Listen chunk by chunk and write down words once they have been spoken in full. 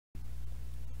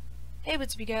Hey,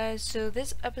 what's up you guys? So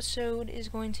this episode is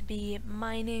going to be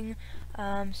mining.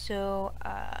 I'm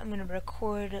going to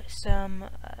record some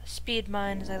speed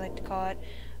mine, as I like to call it.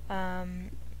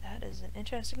 That is an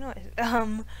interesting noise.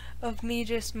 Of me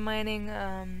just mining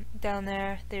down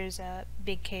there. There's a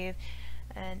big cave,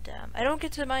 and I don't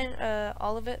get to mine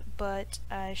all of it, but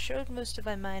I showed most of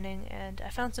my mining, and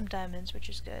I found some diamonds, which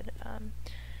is good.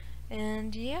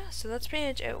 And yeah, so that's pretty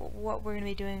much what we're going to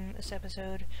be doing this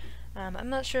episode. I'm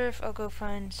not sure if I'll go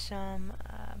find some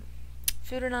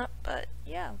food or not, but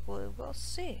yeah, we'll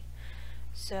see.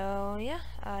 So yeah,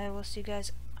 I will see you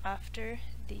guys after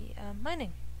the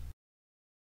mining.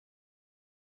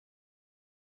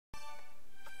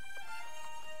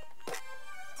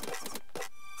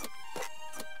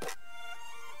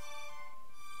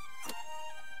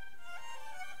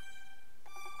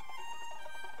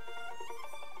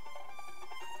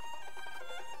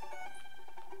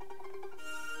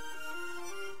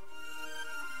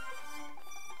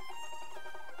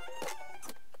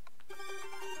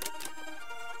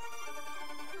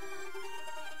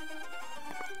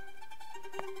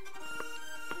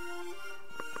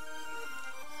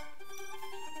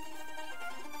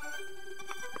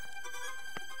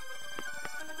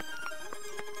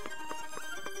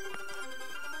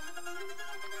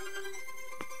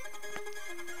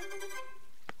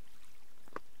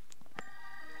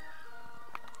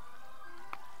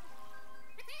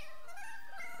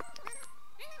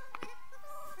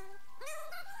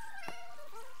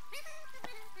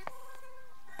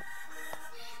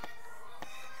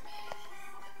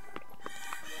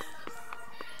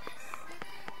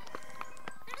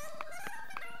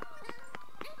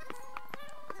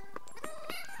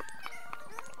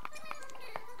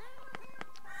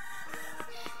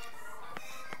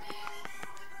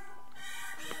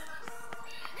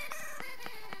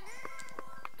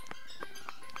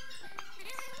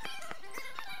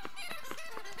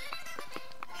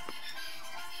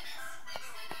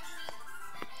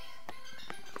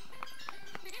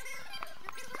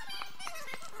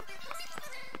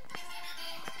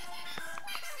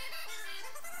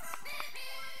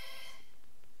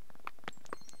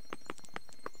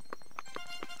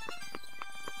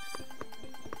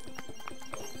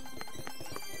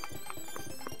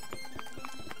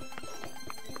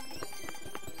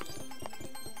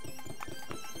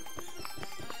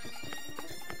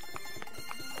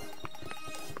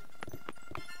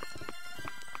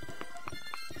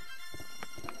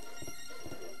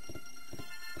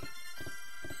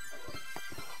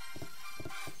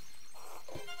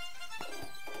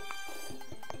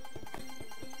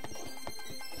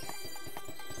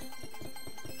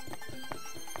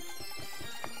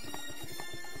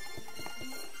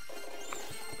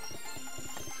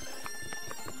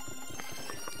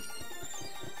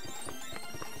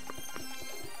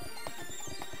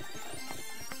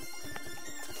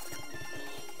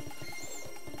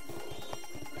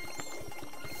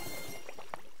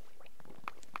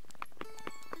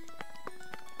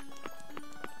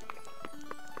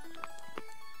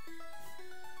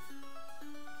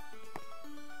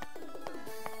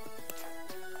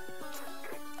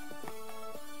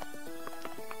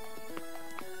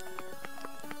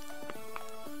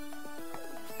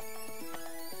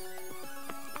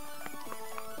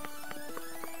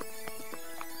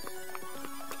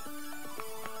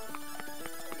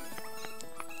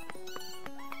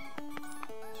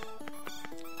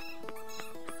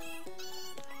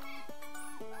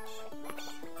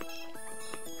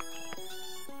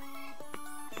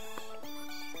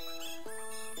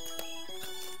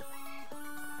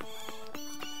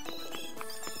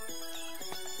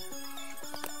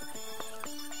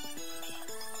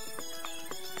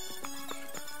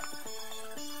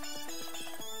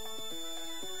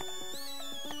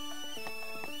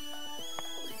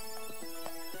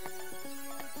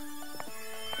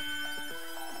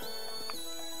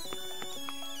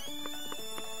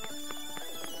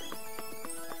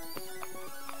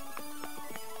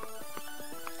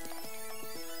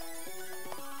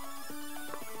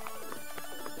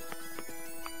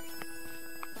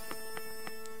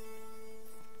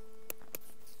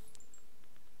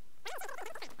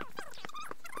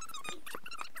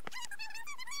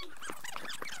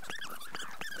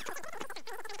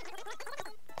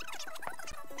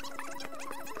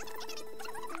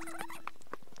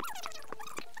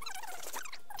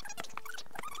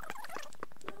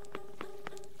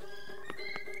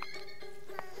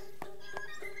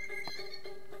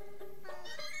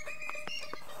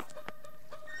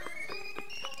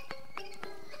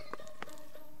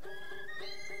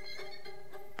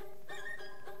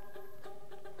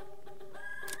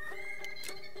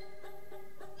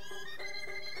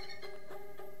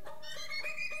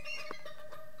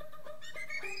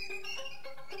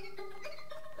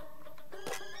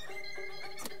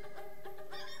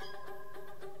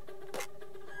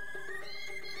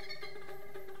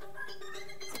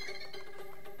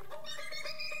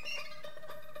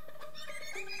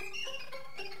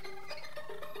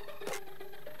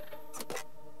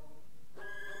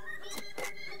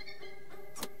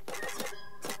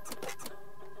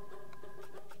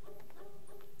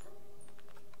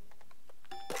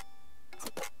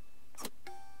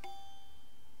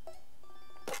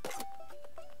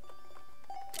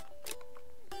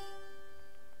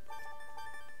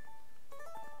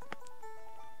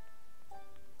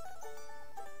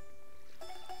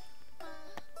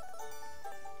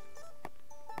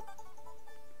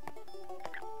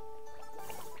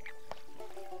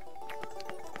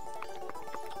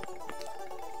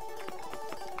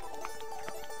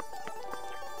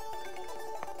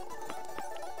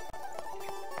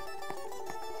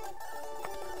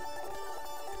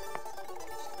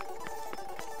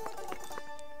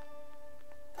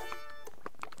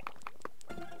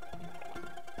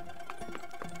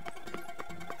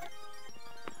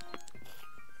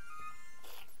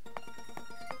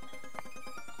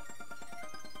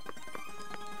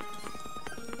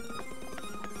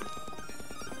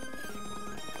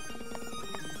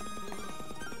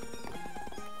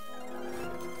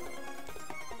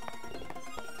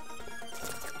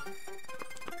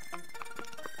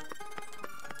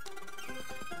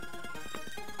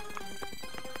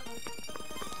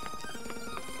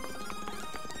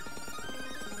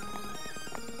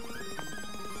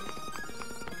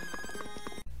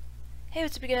 Hey,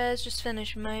 what's up you guys? Just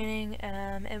finished mining,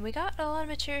 and we got a lot of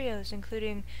materials,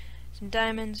 including some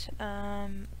diamonds,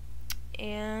 and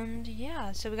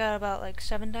yeah, so we got about like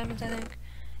 7 diamonds, I think.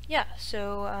 Yeah,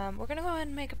 so we're gonna go ahead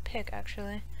and make a pick,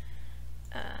 actually.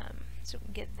 So we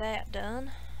can get that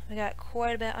done. We got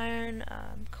quite a bit of iron,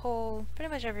 coal, pretty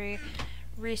much every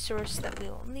resource that we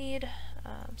will need.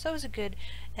 So it was a good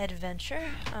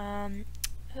adventure. Why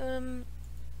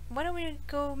don't we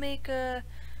go make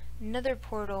another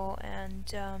portal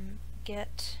and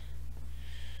get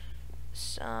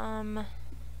some,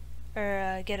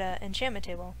 or get an enchantment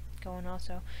table going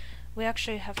also. We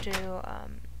actually have to,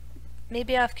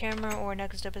 maybe off camera or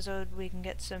next episode we can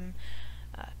get some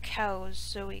cows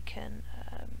so we can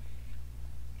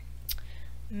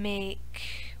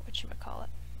make, whatchamacallit,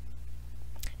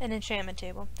 an enchantment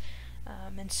table,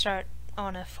 and start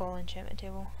on a full enchantment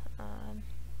table,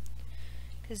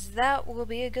 because that will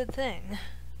be a good thing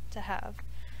to have.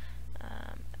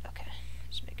 Okay,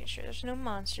 just making sure there's no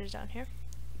monsters down here.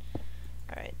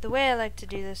 Alright, the way I like to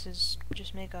do this is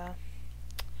just make a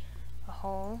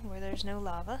hole where there's no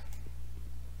lava.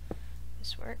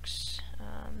 This works.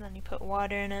 Then you put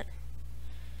water in it,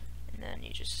 and then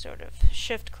you just sort of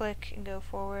shift click and go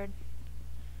forward.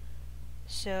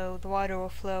 So the water will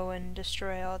flow and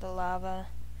destroy all the lava,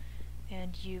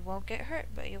 and you won't get hurt,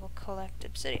 but you will collect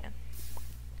obsidian.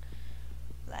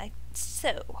 Like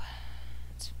so.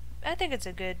 I think it's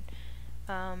a good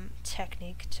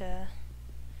technique to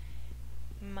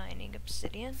mining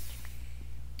obsidian.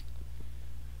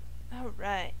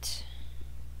 Alright.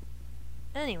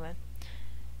 Anyway.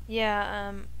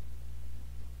 Yeah,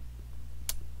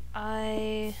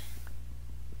 by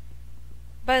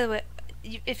the way,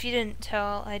 if you didn't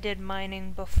tell, I did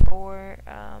mining before,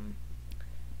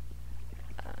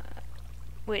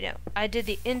 wait, no, I did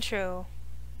the intro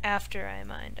after I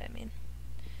mined, I mean.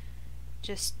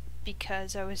 Just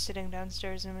because I was sitting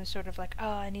downstairs and was sort of like, oh,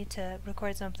 I need to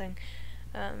record something,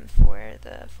 for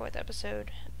the 4th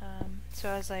episode, so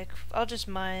I was like, I'll just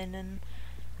mine and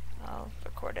I'll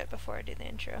record it before I do the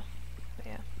intro. But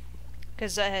yeah,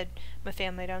 because I had my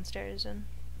family downstairs and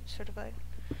sort of like,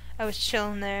 I was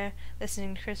chilling there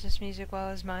listening to Christmas music while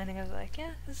I was mining. I was like,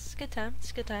 yeah, this is a good time,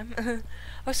 it's a good time. I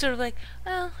was sort of like,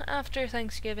 well, after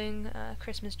Thanksgiving,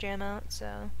 Christmas jam out,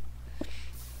 so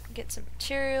get some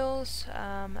materials.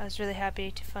 I was really happy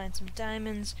to find some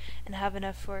diamonds and have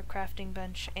enough for a crafting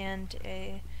bench and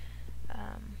a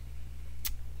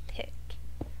pick,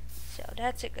 so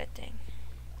that's a good thing.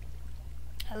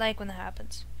 I like when that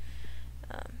happens.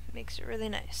 Makes it really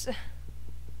nice.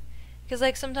 Because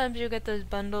like sometimes you'll get those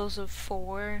bundles of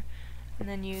 4 and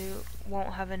then you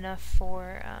won't have enough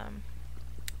for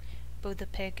both a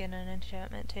pick and an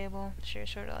enchantment table, so you're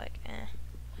sort of like, eh.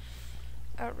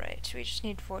 Alright, we just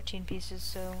need 14 pieces,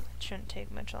 so it shouldn't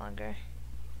take much longer.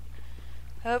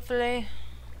 Hopefully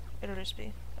it'll just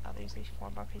be obviously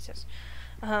 4 more pieces.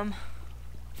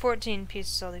 14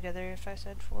 pieces altogether. If I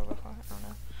said 4 before, I don't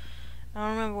know. I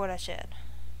don't remember what I said.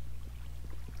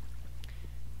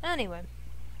 Anyway,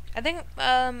 I think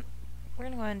we're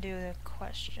gonna go ahead and do the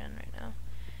question right now.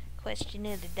 Question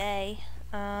of the day.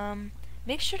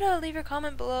 Make sure to leave your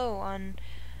comment below on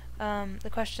the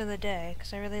question of the day,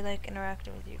 because I really like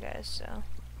interacting with you guys. So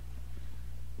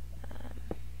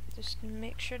just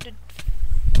make sure to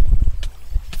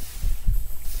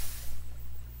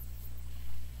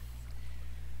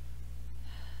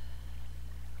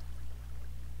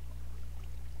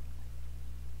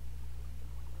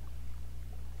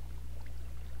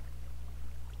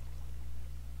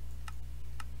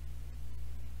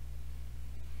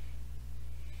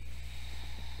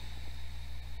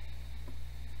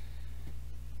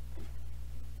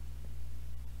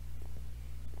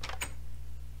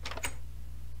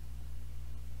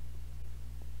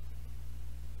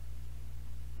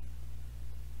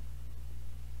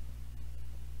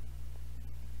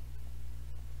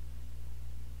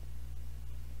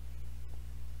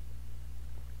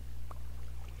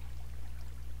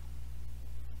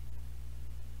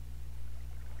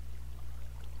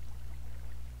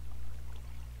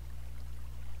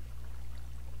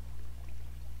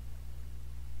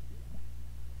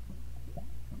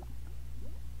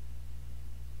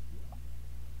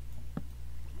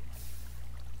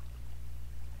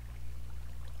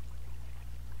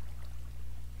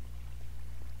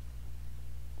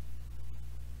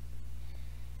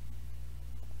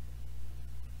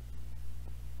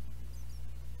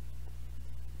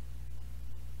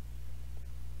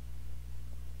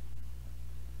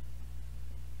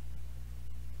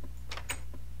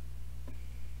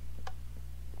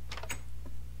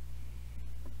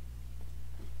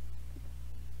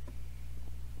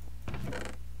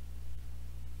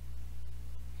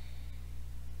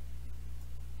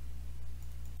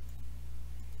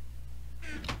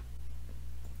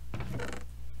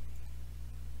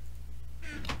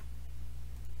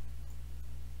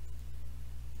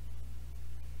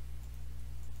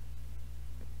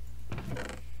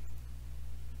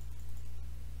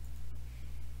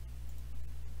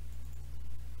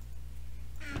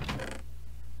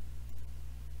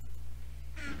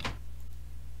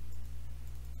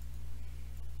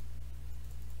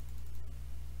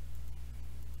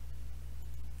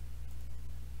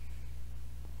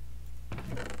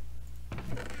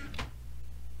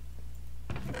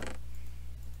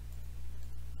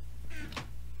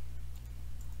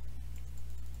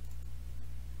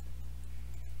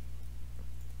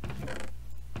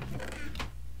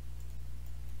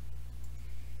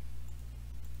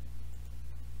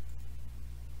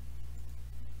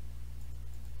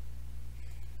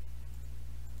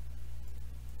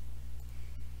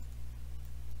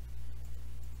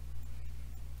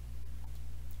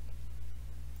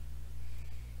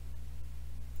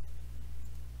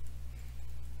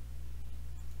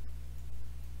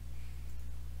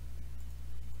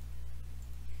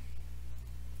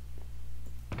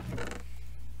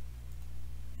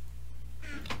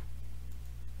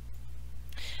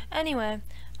Anyway,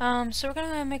 so we're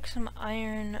gonna make some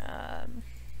iron,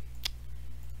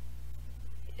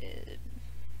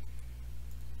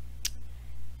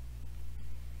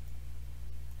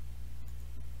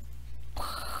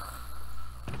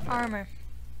 armor.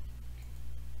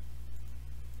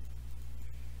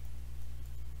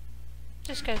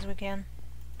 Just because we can.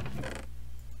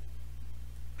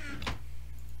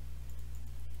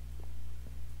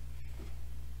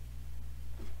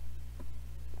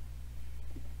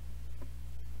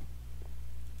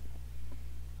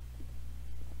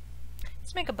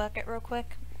 Let's make a bucket real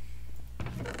quick.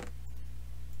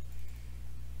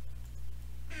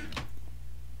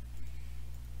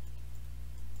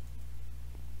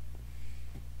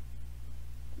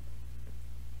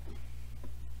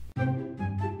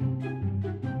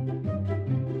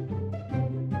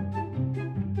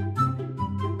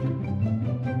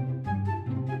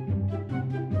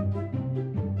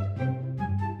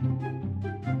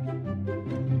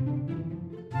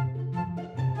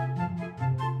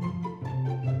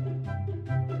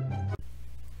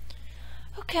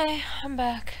 Okay, I'm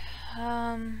back.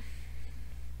 I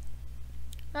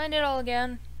did it all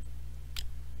again.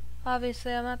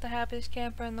 Obviously, I'm not the happiest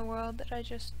camper in the world, that I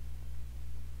just,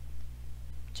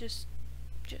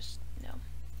 no.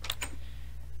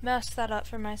 Messed that up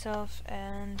for myself,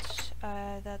 and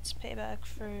that's payback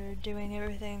for doing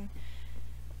everything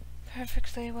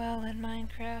perfectly well in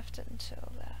Minecraft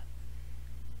until that.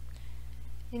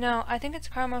 You know, I think it's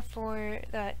karma for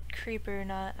that creeper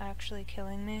not actually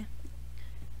killing me,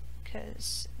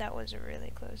 because that was a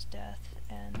really close death,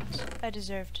 and I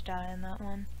deserved to die in that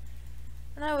one.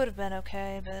 And I would have been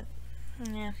okay, but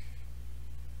yeah,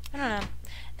 I don't know. I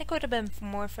think I would have been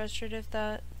more frustrated if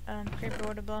that creeper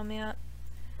would have blown me up,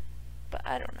 but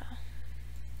I don't know.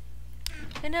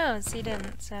 Who knows? He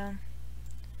didn't, so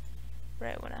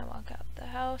right when I walk out the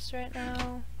house right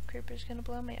now, creeper's gonna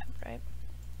blow me up, right?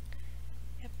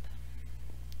 Yep.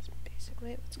 That's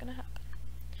basically what's gonna happen.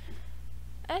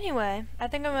 Anyway, I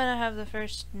think I'm gonna have the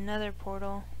first nether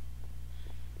portal.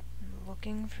 I'm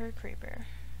looking for a creeper.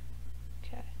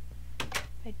 Okay.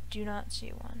 I do not see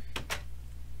one.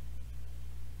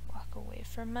 Walk away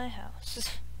from my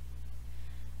house.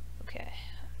 Okay.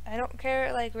 I don't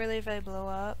care, like, really if I blow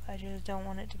up. I just don't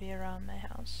want it to be around my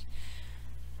house.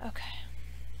 Okay.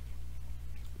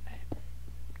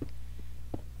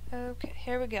 Okay,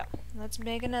 here we go. Let's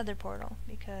make another portal,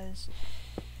 because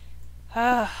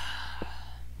I'm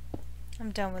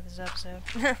done with this episode.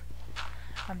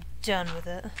 I'm done with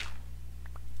it.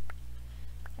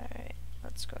 Alright,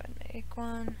 let's go ahead and make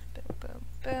one. Boom, boom,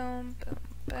 boom,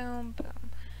 boom, boom, boom.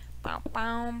 Boom,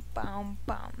 boom, boom,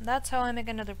 boom. That's how I make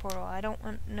another portal. I don't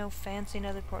want no fancy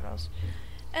nether portals.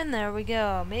 And there we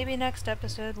go. Maybe next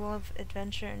episode we'll have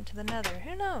adventure into the nether.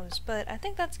 Who knows? But I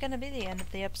think that's gonna be the end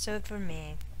of the episode for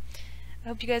me. I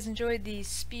hope you guys enjoyed the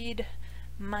speed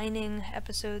mining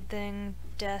episode thing,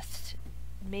 death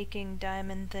making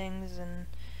diamond things and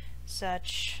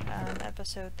such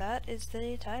episode. That is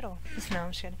the title. No,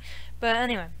 I'm just kidding. But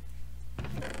anyway,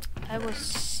 I will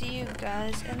see you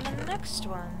guys in the next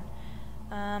one.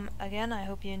 Again, I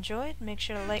hope you enjoyed. Make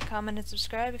sure to like, comment, and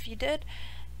subscribe if you did.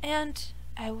 And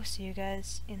I will see you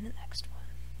guys in the next one.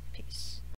 Peace.